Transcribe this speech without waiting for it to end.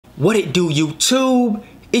What it do, YouTube?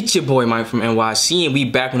 It's your boy Mike from NYC, and we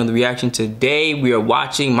back with another reaction. Today we are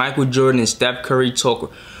watching Michael Jordan and Steph Curry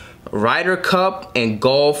talk Ryder Cup and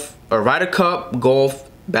golf, or Ryder Cup, golf,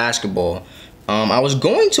 basketball. I was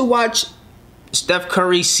going to watch Steph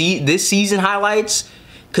Curry this season highlights,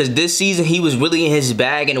 because this season he was really in his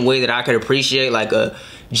bag in a way that I could appreciate, like a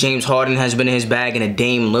James Harden has been in his bag and a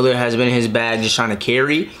Dame Lillard has been in his bag, just trying to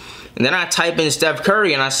carry. And then I type in Steph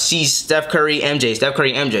Curry and I see Steph Curry MJ, Steph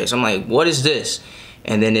Curry MJ. So I'm like, what is this?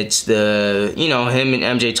 And then it's the, you know, him and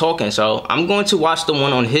MJ talking. So I'm going to watch the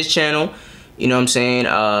one on his channel. You know what I'm saying?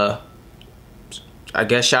 I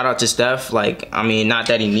guess shout out to Steph. Like, I mean, not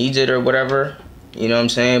that he needs it or whatever. You know what I'm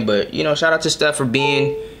saying? But, you know, shout out to Steph for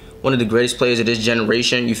being one of the greatest players of this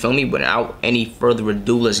generation. You feel me? But without any further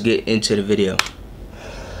ado, let's get into the video.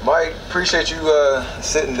 Mike, appreciate you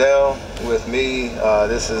sitting down with me.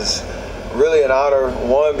 This is really an honor,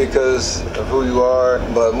 one, because of who you are,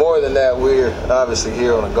 but more than that, we're obviously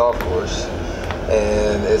here on a golf course.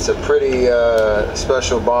 And it's a pretty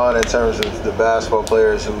special bond in terms of the basketball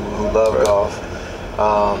players who love golf.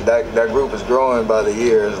 That group is growing by the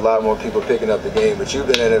year. There's a lot more people picking up the game, but you've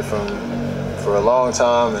been in it for a long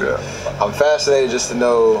time. And yeah. I'm fascinated just to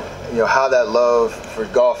know, you know, how that love for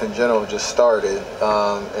golf in general just started,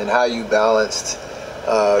 and how you balanced,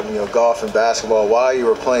 you know, golf and basketball while you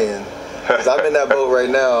were playing. Because I'm in that boat right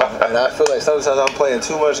now, and I feel like sometimes I'm playing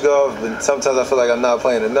too much golf, but sometimes I feel like I'm not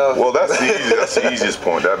playing enough. Well, that's the easiest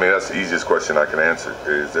point. I mean, that's the easiest question I can answer.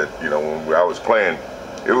 Is that, you know, when I was playing,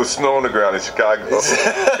 it was snow on the ground in Chicago.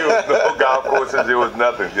 There was no golf courses. There was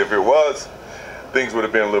nothing. If it was, things would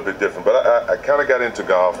have been a little bit different. But I kind of got into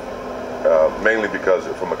golf. Mainly because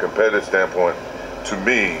from a competitive standpoint, to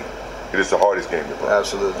me, it is the hardest game to play.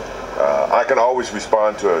 Absolutely. I can always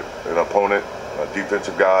respond to an opponent, a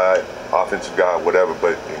defensive guy, offensive guy, whatever,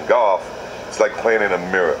 but in golf, it's like playing in a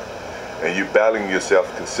mirror, and you're battling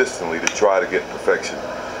yourself consistently to try to get perfection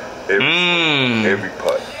every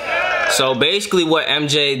putt. So basically what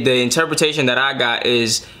MJ, the interpretation that I got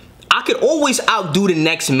is, I could always outdo the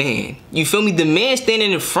next man. You feel me? The man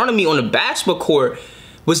standing in front of me on the basketball court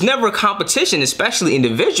was never a competition, especially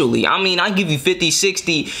individually. I mean, I give you 50,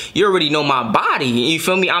 60, you already know my body. You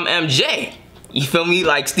feel me? I'm MJ. You feel me?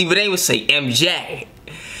 Like Stephen A would say, MJ.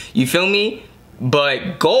 You feel me?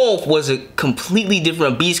 But golf was a completely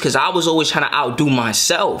different beast because I was always trying to outdo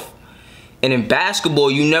myself. And in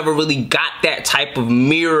basketball, you never really got that type of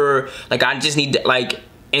mirror. Like, I just need to, like,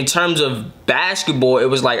 in terms of basketball, it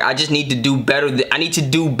was like, I just need to do better. I need to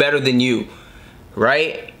do better than you,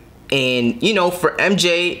 right? And, you know, for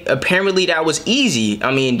MJ, apparently that was easy.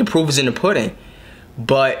 I mean, the proof is in the pudding.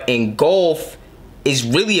 But in golf, it's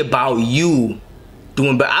really about you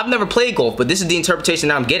doing better. I've never played golf, but this is the interpretation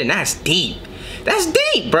that I'm getting. That's deep. That's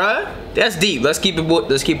deep, bruh. That's deep. Let's keep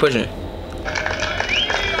pushing.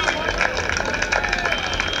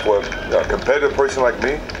 For a competitive person like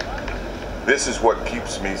me, this is what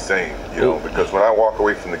keeps me sane, you know, because when I walk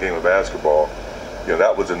away from the game of basketball, you know,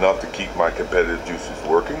 that was enough to keep my competitive juices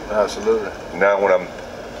working. Absolutely. Now when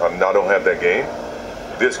I don't have that game,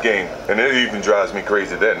 this game, and it even drives me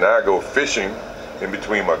crazy then. Now I go fishing in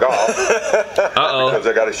between my golf. Because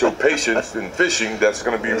I got to show patience in fishing. That's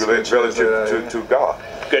going to be relative to golf.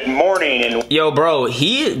 Good morning. And yo, bro,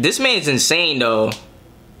 this man's insane though.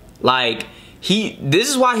 Like, this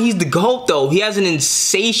is why he's the GOAT though. He has an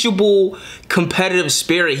insatiable competitive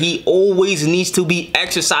spirit. He always needs to be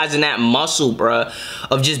exercising that muscle, bruh,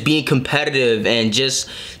 of just being competitive and just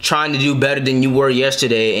trying to do better than you were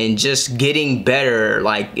yesterday and just getting better,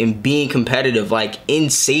 like, and being competitive, like,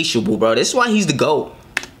 insatiable, bro. This is why he's the GOAT.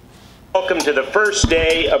 welcome to the first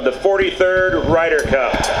day of the 43rd Ryder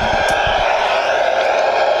Cup.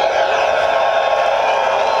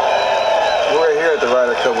 The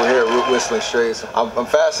Ryder Cup, we're here at Whistling Straits. I'm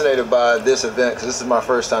fascinated by this event because this is my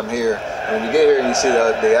first time here. And when you get here and you see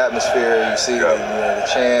the atmosphere, you see the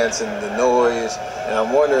chants and the noise, and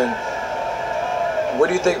I'm wondering, what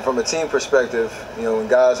do you think from a team perspective, you know, when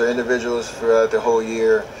guys are individuals throughout the whole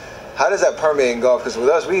year, how does that permeate in golf? Because with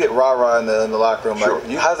us, we get rah-rah in the locker room. Sure.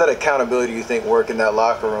 Like, how's that accountability, you think, work in that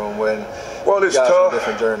locker room when it's guys tough. on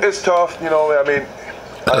different journeys? It's tough, you know, I mean,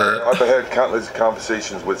 I've had countless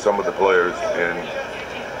conversations with some of the players, and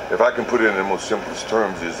if I can put it in the most simplest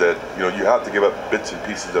terms, is that, you know, you have to give up bits and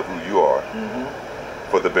pieces of who you are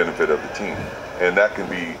for the benefit of the team. And that can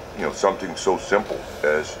be, you know, something so simple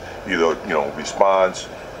as either, you know, response,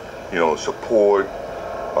 you know, support,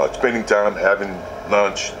 spending time, having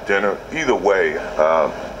lunch, dinner, either way.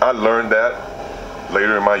 I learned that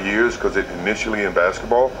later in my years because initially in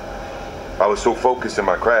basketball, I was so focused in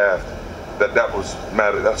my craft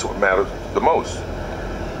that's what mattered the most.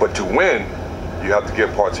 But to win, you have to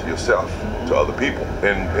give parts of yourself to other people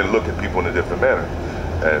and look at people in a different manner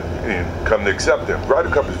and come to accept them. Ryder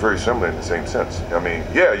Cup is very similar in the same sense. I mean,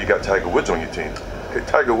 yeah, you got Tiger Woods on your team. Okay,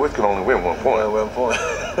 Tiger Woods can only win 1 point. Yeah, 1 point.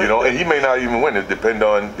 You know, and he may not even win. It depends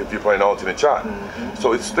on if you're playing alternate shot.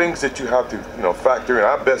 So it's things that you have to, you know, factor in.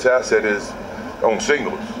 Our best asset is on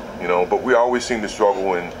singles, you know, but we always seem to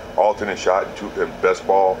struggle in alternate shot and best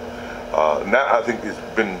ball. And that, I think, has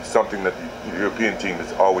been something that the European team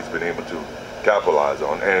has always been able to capitalize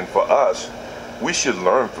on. And for us, we should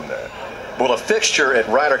learn from that. Well, a fixture at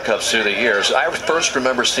Ryder Cups through the years. I first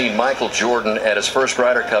remember seeing Michael Jordan at his first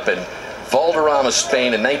Ryder Cup in Valderrama,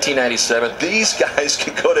 Spain in 1997. These guys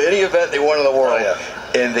can go to any event they want in the world,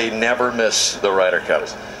 and they never miss the Ryder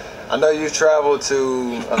Cups. I know you've traveled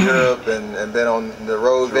to Europe and been on the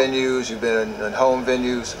road venues. You've been in home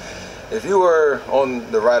venues. If you were on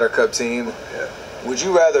the Ryder Cup team, would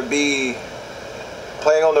you rather be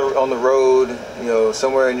playing on the road, you know,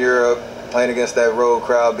 somewhere in Europe, playing against that road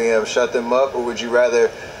crowd, being able to shut them up, or would you rather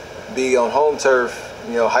be on home turf,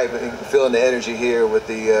 you know, feeling the energy here with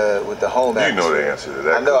the home atmosphere? You know the answer to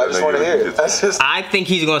that. I know. I just want to hear it. I think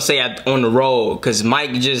he's gonna say on the road because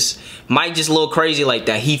Mike just a little crazy like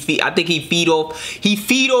that. I think he feed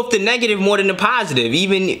off the negative more than the positive.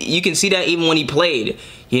 Even you can see that even when he played.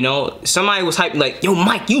 You know, somebody was hyping like, "Yo,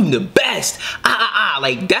 Mike, you the best."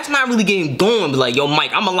 Like that's not really getting going. But like, "Yo,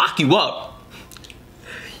 Mike, I'm gonna lock you up."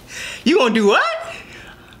 You gonna do what?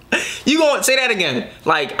 You gonna say that again?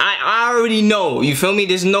 Like I already know. You feel me?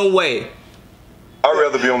 There's no way. I'd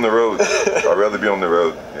rather be on the road. I'd rather be on the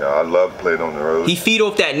road. Yeah, I love playing on the road. He feed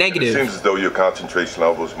off that negative. It seems as though your concentration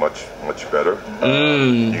level is much better.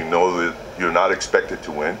 You know that you're not expected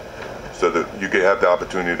to win, so that you can have the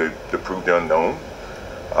opportunity to prove the unknown.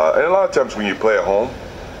 And a lot of times when you play at home,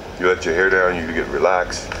 you let your hair down, you get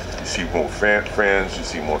relaxed. You see more friends, you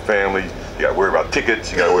see more family. You got to worry about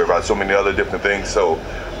tickets. You got to worry about so many other different things. So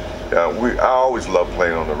I always love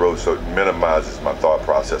playing on the road, so it minimizes my thought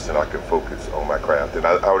process and I can focus on my craft. And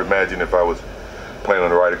I would imagine if I was playing on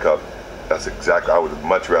the Ryder Cup, that's exactly, I would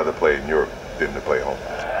much rather play in Europe than to play home.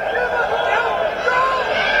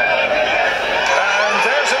 And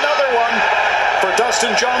there's another one for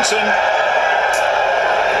Dustin Johnson.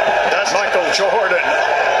 That's Michael Jordan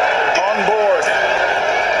on board.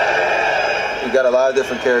 You got a lot of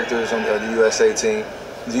different characters on the USA team.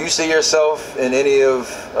 Do you see yourself in any of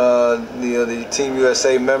the Team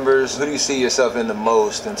USA members? Who do you see yourself in the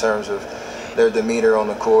most in terms of their demeanor on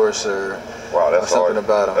the course or something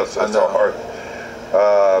about them? That's hard.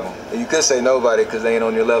 You could say nobody because they ain't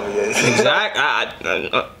on your level yet.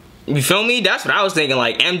 Exactly. You feel me? That's what I was thinking.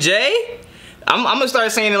 Like MJ, I'm gonna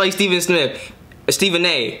start saying it like Stephen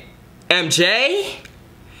A. MJ.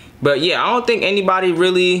 But yeah, I don't think anybody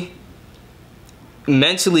really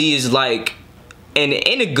mentally is like. And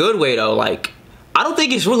in a good way though, like I don't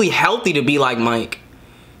think it's really healthy to be like Mike.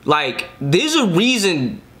 Like there's a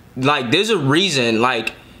reason,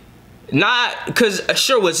 like not because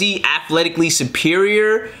sure was he athletically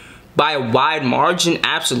superior by a wide margin,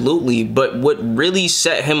 absolutely, but what really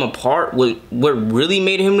set him apart, what really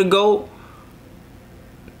made him the GOAT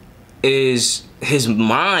is his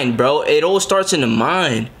mind, bro. It all starts in the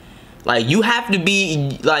mind. Like you have to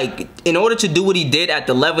be like, in order to do what he did at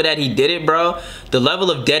the level that he did it, bro, the level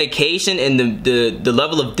of dedication and the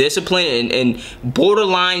level of discipline and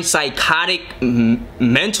borderline psychotic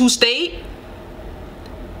mental state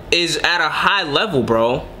is at a high level,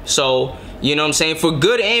 bro. So, you know what I'm saying? For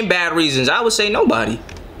good and bad reasons, I would say nobody.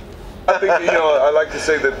 I think, you know, I like to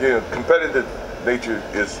say that, you know, competitive nature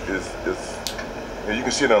is you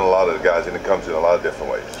can see it on a lot of the guys, and it comes in a lot of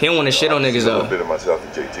different ways. He don't want to shit on niggas, though. I can see a little bit of myself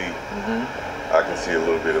in JT. I can see a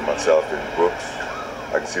little bit of myself in Brooks.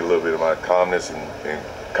 I can see a little bit of my calmness and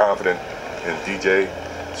confidence in DJ.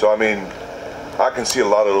 So, I mean, I can see a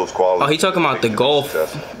lot of those qualities. Oh, he talking about the golf.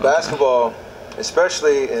 Basketball,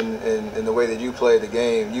 especially in the way that you play the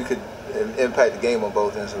game, you could impact the game on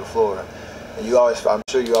both ends of the floor. And you always, I'm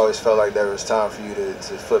sure you always felt like there was time for you to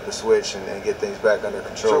flip a switch and get things back under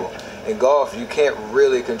control. Sure. In golf, you can't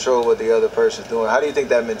really control what the other person's doing. How do you think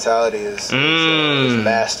that mentality is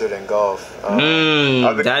mastered in golf?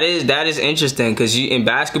 That is interesting because in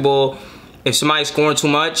basketball, if somebody's scoring too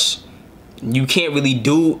much, you can't really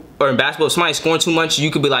do. Or in basketball, if somebody's scoring too much, you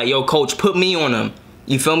could be like, "Yo, coach, put me on them."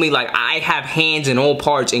 You feel me? Like I have hands in all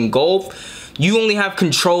parts. In golf, you only have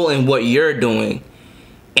control in what you're doing.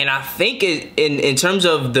 And I think in terms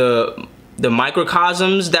of the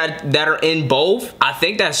microcosms that are in both, I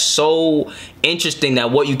think that's so interesting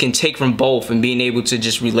that what you can take from both and being able to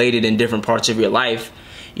just relate it in different parts of your life,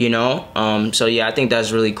 you know? So yeah, I think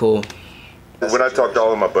that's really cool. When I talk to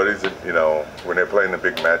all of my buddies, you know, when they're playing the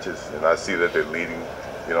big matches and I see that they're leading,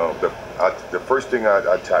 you know, the first thing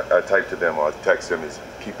I type to them or text them is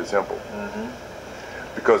keep it simple.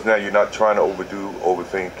 Because now you're not trying to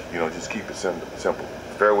overthink, you know, just keep it simple.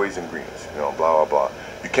 Fairways and greens, you know, blah, blah, blah.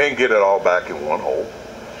 You can't get it all back in one hole.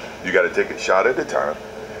 You got to take a shot at a time.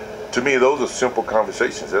 To me, those are simple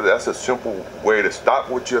conversations. That's a simple way to stop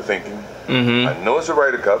what you're thinking. I know it's a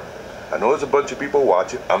Ryder Cup. I know there's a bunch of people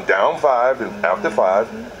watching. I'm down 5 and after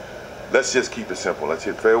 5. Let's just keep it simple. Let's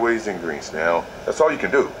hit fairways and greens. Now, that's all you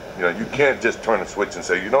can do. You know, you can't just turn a switch and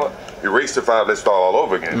say, you know what, erase the 5, let's start all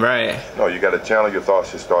over again. Right. No, you got to channel your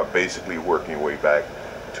thoughts to start basically working your way back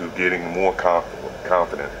to getting more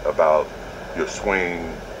confident about your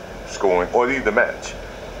swing, scoring, or the match.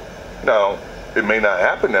 Now, it may not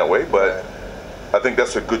happen that way, but I think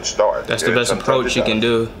that's a good start. That's the best approach you can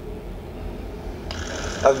do.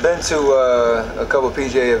 I've been to a couple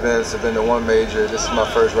PGA events. I've been to one major. This is my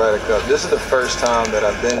first Ryder Cup. This is the first time that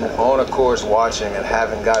I've been on a course watching and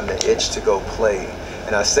haven't gotten the itch to go play.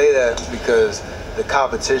 And I say that because the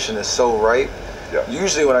competition is so ripe.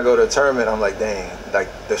 Usually when I go to a tournament, I'm like, dang, like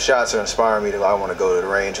the shots are inspiring me to, I want to go to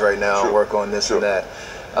the range right now and work on this and that.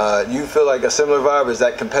 You feel like a similar vibe? Or is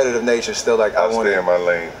that competitive nature still like I want to stay in my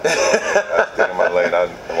lane? I stay in my lane.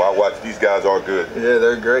 I watch these guys are good. Yeah,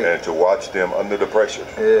 they're great. And to watch them under the pressure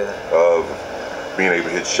of being able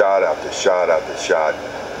to hit shot after shot after shot,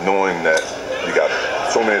 knowing that you got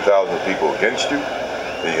so many thousands of people against you,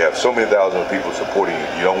 and you have so many thousands of people supporting you.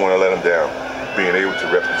 You don't want to let them down. Being able to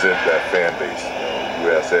represent that fan base,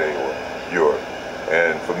 USA or Europe,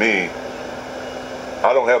 and for me,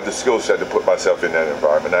 I don't have the skill set to put myself in that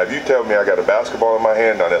environment. Now, if you tell me I got a basketball in my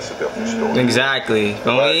hand, now that's a different story. Exactly. If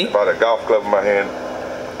I got a golf club in my hand,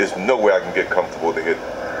 there's no way I can get comfortable to hit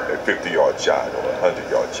a 50-yard shot or a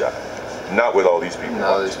 100-yard shot. Not with all these people. Not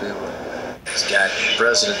all these people. It's got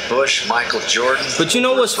President Bush, Michael Jordan. But you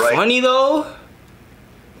know what's funny, though?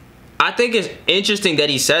 I think it's interesting that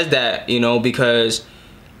he says that, you know, because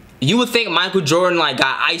you would think Michael Jordan, like,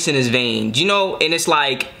 got ice in his veins, you know? And it's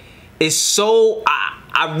like, it's so...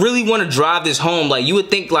 I really want to drive this home. Like, you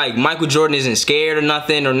would think like Michael Jordan isn't scared or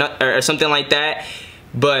nothing or something like that.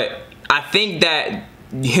 But I think that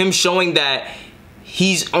him showing that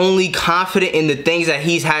he's only confident in the things that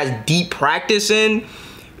he has deep practice in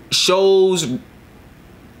shows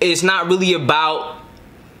it's not really about,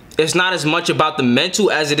 it's not as much about the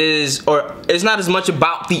mental as it is, or it's not as much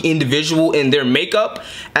about the individual and their makeup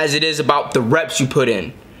as it is about the reps you put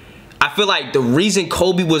in. I feel like the reason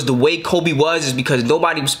Kobe was the way Kobe was is because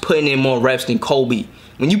nobody was putting in more reps than Kobe.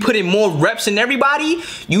 When you put in more reps than everybody,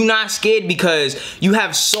 you're not scared because you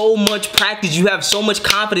have so much practice, you have so much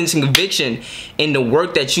confidence and conviction in the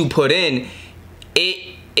work that you put in.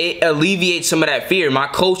 It alleviates some of that fear. My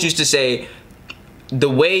coach used to say, the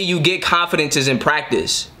way you get confidence is in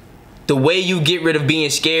practice. The way you get rid of being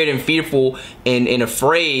scared and fearful and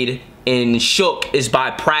afraid and shook is by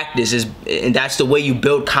practice, and that's the way you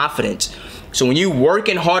build confidence. So when you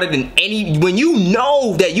working harder than when you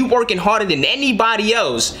know that you working harder than anybody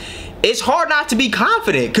else, it's hard not to be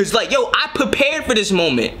confident. Cause like, yo, I prepared for this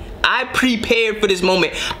moment. I prepared for this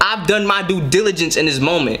moment. I've done my due diligence in this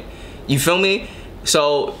moment. You feel me?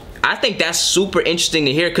 So I think that's super interesting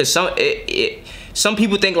to hear, cause some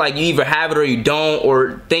people think like you either have it or you don't,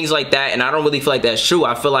 or things like that, and I don't really feel like that's true.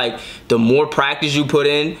 I feel like the more practice you put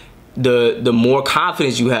in, the more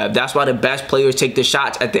confidence you have. That's why the best players take the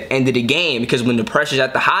shots at the end of the game, because when the pressure's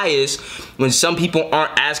at the highest, when some people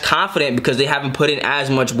aren't as confident because they haven't put in as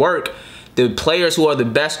much work, the players who are the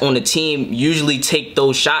best on the team usually take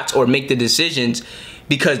those shots or make the decisions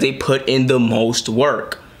because they put in the most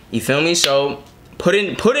work. You feel me? So put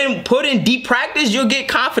in deep practice, you'll get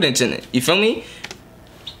confidence in it. You feel me?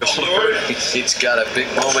 He's got a big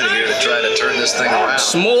moment here to try to turn this thing around.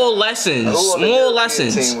 Small lessons. Small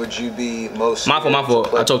lessons. Team would you be most? My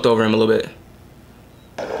fault. I talked over him a little bit.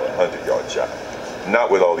 100-yard shot. Not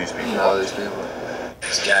with all these people. Not all these people.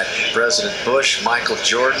 He's got President Bush, Michael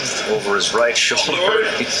Jordan over his right shoulder.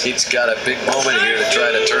 He's got a big moment here to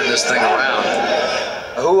try to turn this thing around.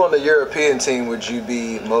 Who on the European team would you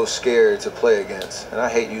be most scared to play against? And I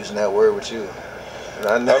hate using that word with you.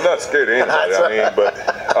 I'm not scared of anybody. I mean, but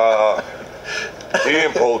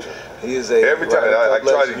Ian Poulter. He is a every time I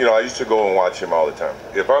try to, you know, I used to go and watch him all the time.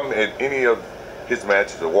 If I'm at any of his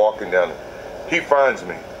matches or walking down, he finds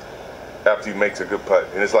me after he makes a good putt,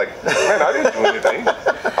 and it's like, man, I didn't do anything.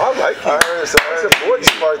 I like him.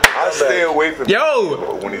 I stay away from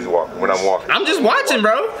him when he's walking. When I'm walking, I'm just watching,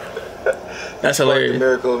 bro. That's The hilarious.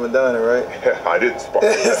 Miracle of Madonna, right? I didn't spark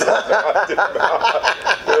that.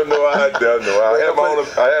 I don't know. I don't know.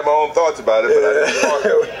 I had my own thoughts about it, but I didn't spark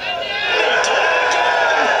it.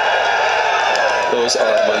 Those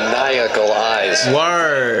are maniacal eyes.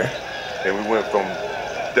 Word. And we went from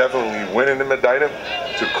definitely winning in Medina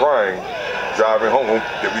to crying, driving home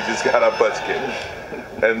that we just got our butts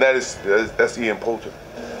kicked. And that's Ian Poulter.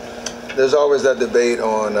 There's always that debate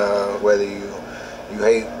on whether you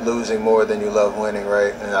hate losing more than you love winning,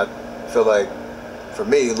 right? And I feel like, for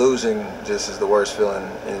me, losing just is the worst feeling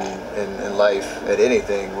in life at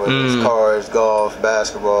anything, whether it's cars, golf,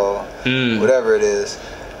 basketball, whatever it is.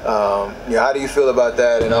 How do you feel about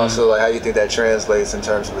that, and also like how you think that translates in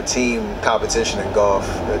terms of a team competition in golf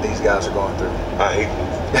that these guys are going through? I hate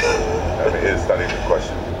losing. I mean, it's not even a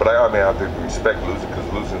question. But I have to respect losing,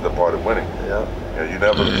 because losing is a part of winning. Yeah. You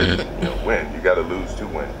never win. You got to lose to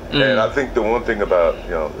win. And I think the one thing about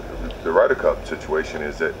the Ryder Cup situation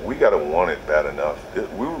is that we got to want it bad enough.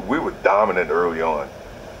 We were dominant early on,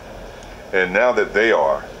 and now that they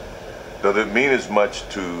are, does it mean as much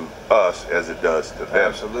to us as it does to them?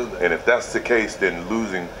 Absolutely. And if that's the case, then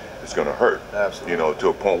losing is going to hurt. Absolutely. To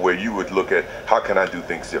a point where you would look at, how can I do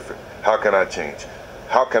things different? How can I change?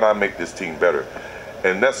 How can I make this team better?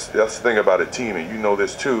 And that's the thing about a team, and you know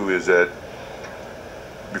this too, is that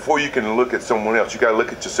before you can look at someone else, you got to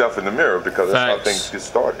look at yourself in the mirror, because that's how things get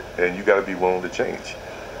started. And you got to be willing to change.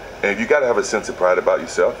 And you got to have a sense of pride about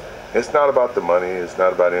yourself. It's not about the money. It's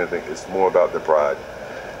not about anything. It's more about the pride.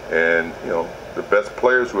 And the best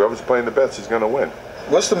players, whoever's playing the best, is going to win.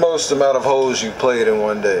 What's the most amount of holes you played in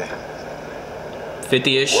one day?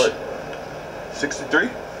 50-ish. What? 63?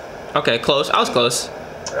 Okay, close. I was close.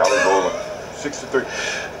 I was rolling 63.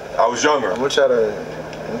 I was younger. I'm gonna try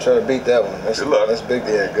to beat that one. Good luck. That's big.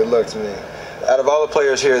 Yeah, good luck to me. Out of all the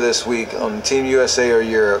players here this week on Team USA or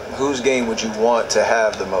Europe, whose game would you want to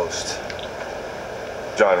have the most?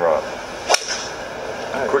 Jon Rahm.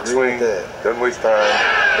 Quick swing, doesn't waste time.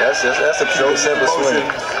 That's a keep it simple swing.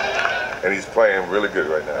 And he's playing really good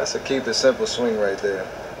right now. That's a keep it simple swing right there.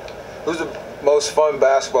 Who's the most fun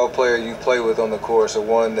basketball player you play with on the course, or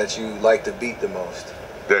one that you like to beat the most?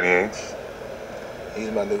 Danny Ainge.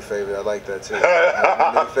 He's my new favorite. I like that too.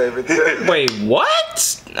 My new favorite too. Wait,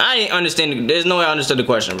 what? I ain't understanding. There's no way I understood the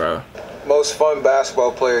question, bro. Most fun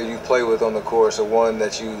basketball player you play with on the course, or one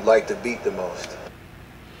that you like to beat the most?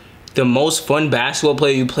 The most fun basketball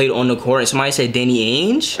player you played on the court? Somebody said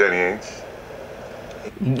Danny Ainge? Danny Ainge.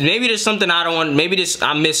 Maybe there's something I don't want. Maybe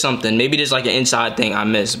I missed something. Maybe there's like an inside thing I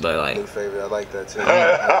missed, but like. New favorite. I like that too.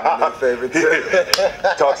 My new favorite too.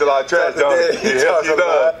 Talks a lot of trash, don't he? He does.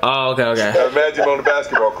 Oh, okay. Imagine him on the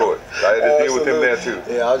basketball court. I had to deal with him there too.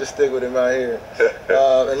 Yeah, I'll just stick with him out here.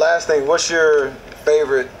 And last thing, what's your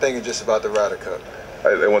favorite thing just about the Ryder Cup?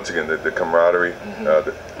 Once again, the camaraderie,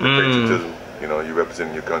 the patriotism. You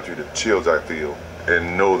representing your country, the chills I feel,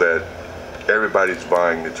 and know that everybody's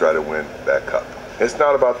vying to try to win that cup. It's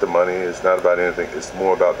not about the money. It's not about anything. It's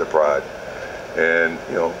more about the pride. And,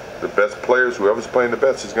 the best players, whoever's playing the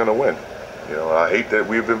best is going to win. I hate that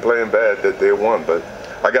we've been playing bad, that they won, but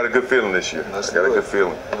I got a good feeling this year. Let's do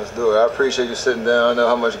it. I appreciate you sitting down. I know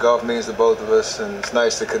how much golf means to both of us, and it's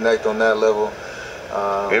nice to connect on that level.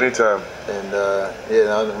 Anytime. And,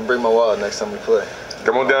 I'm going to bring my wallet next time we play.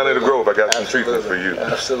 Come on down to the Grove. I got some treatments for you.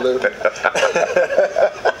 Absolutely.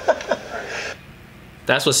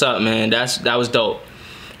 That's what's up, man. That was dope.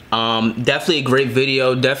 Definitely a great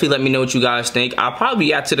video. Definitely let me know what you guys think. I'll probably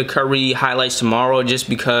get to the Curry highlights tomorrow, just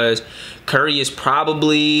because Curry is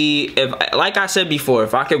probably, like I said before,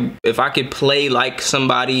 if I could play like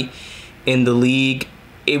somebody in the league,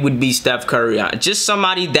 it would be Steph Curry. Just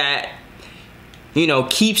somebody that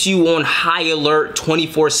keeps you on high alert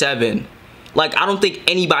 24/7. Like, I don't think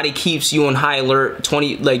anybody keeps you on high alert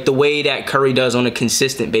like the way that Curry does on a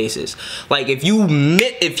consistent basis. Like, if you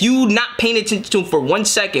not paying attention to him for 1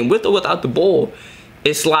 second with or without the ball,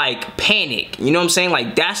 it's like panic. You know what I'm saying?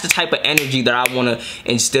 Like, that's the type of energy that I want to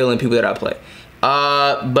instill in people that I play.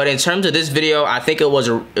 But in terms of this video, I think it was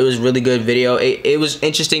a really good video. It was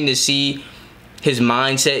interesting to see his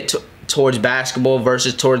mindset towards basketball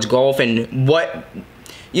versus towards golf, and what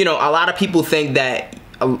a lot of people think that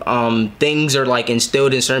things are like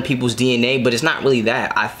instilled in certain people's DNA, but it's not really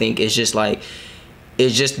that. I think it's just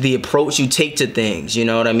the approach you take to things. You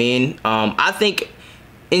know what I mean? I think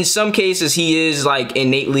in some cases he is like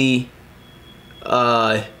innately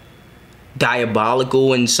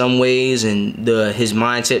diabolical in some ways, and his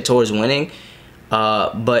mindset towards winning.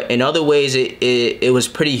 But in other ways, it was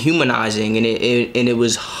pretty humanizing, and it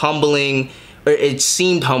was humbling, or it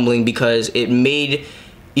seemed humbling, because it made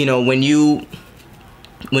when you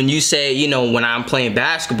when you say, you know, when I'm playing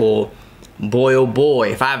basketball, boy, oh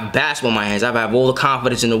boy, if I have a basketball in my hands, I have all the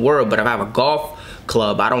confidence in the world. But if I have a golf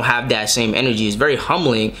club, I don't have that same energy. It's very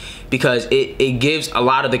humbling because it gives a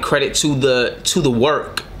lot of the credit to the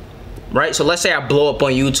work, right? So let's say I blow up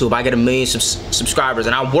on YouTube, I get 1 million subscribers,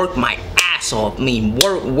 and I work my ass off. I mean,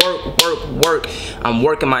 work. I'm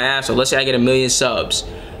working my ass off. Let's say I get 1 million subs,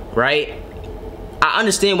 right? I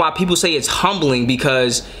understand why people say it's humbling,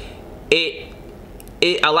 because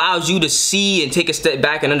it allows you to see and take a step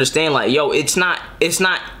back and understand, like, yo, it's not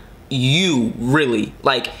you really,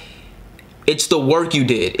 like, it's the work you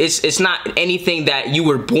did. It's not anything that you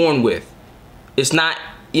were born with. It's not,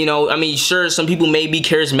 you know, I mean, sure, some people may be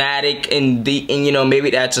charismatic and you know, maybe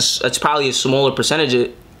that's probably a smaller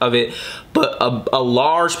percentage of it, but a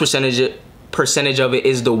large percentage of it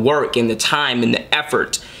is the work and the time and the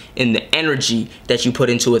effort and the energy that you put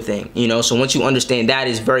into a thing, you know. So once you understand that,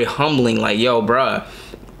 it's very humbling. Like, yo, bruh,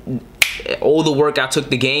 all the work I took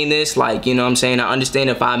to gain this, like, you know what I'm saying? I understand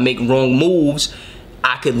if I make wrong moves,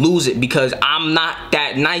 I could lose it because I'm not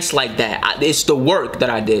that nice like that. It's the work that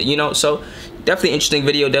I did, you know. So definitely interesting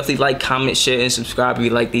video. Definitely like, comment, share, and subscribe if you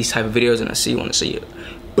like these type of videos, and I see you want to see it.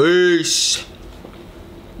 Peace.